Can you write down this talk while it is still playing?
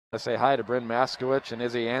I say hi to Bryn Maskowicz and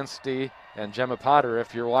Izzy Anstey and Gemma Potter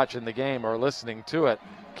if you're watching the game or listening to it.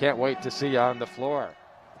 Can't wait to see you on the floor.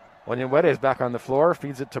 Onyenwere is back on the floor,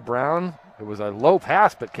 feeds it to Brown. It was a low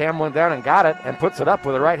pass, but Cam went down and got it and puts it up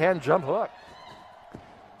with a right-hand jump hook.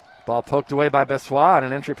 Ball poked away by Bessois and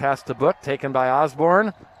an entry pass to Book taken by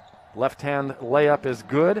Osborne. Left-hand layup is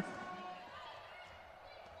good.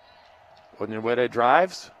 Onyenwere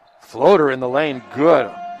drives. Floater in the lane,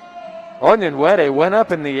 good. Onyenwere went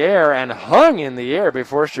up in the air and hung in the air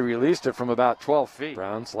before she released it from about 12 feet.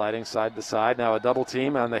 Brown sliding side to side. Now a double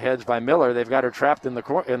team on the hedge by Miller. They've got her trapped in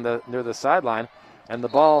the near the sideline, and the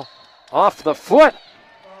ball off the foot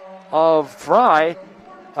of Fry.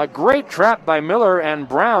 A great trap by Miller and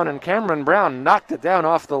Brown, and Cameron Brown knocked it down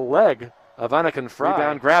off the leg of Anniken Fry.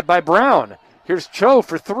 Rebound grab by Brown. Here's Cho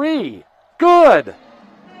for three. Good.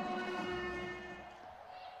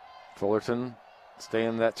 Fullerton stay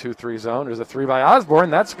in that 2-3 zone. There's a three by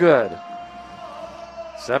Osborne. That's good.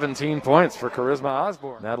 17 points for Charisma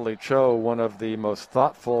Osborne. Natalie Cho, one of the most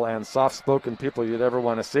thoughtful and soft-spoken people you'd ever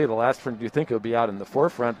want to see. The last one you'd think would be out in the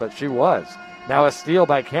forefront, but she was. Now a steal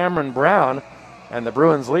by Cameron Brown, and the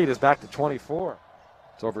Bruins lead is back to 24.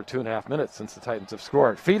 It's over 2.5 minutes since the Titans have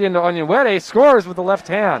scored. Feed into Onyenwere, scores with the left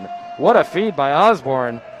hand. What a feed by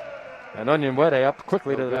Osborne. And Onyenwere up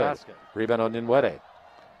quickly to the basket. Rebound Onyenwere.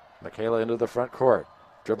 Michaela into the front court,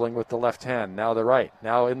 dribbling with the left hand, now the right,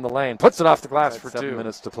 now in the lane, puts it off the glass for 7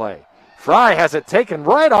 minutes to play. Fry has it taken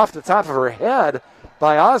right off the top of her head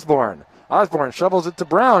by Osborne. Osborne shovels it to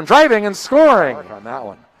Brown, driving and scoring on that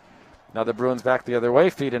one. Now the Bruins back the other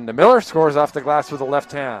way, feed into Miller, scores off the glass with the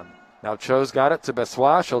left hand. Now Cho's got it to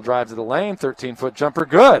Bessois, she'll drive to the lane, 13-foot jumper,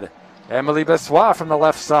 good. Emily Bessois from the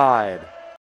left side.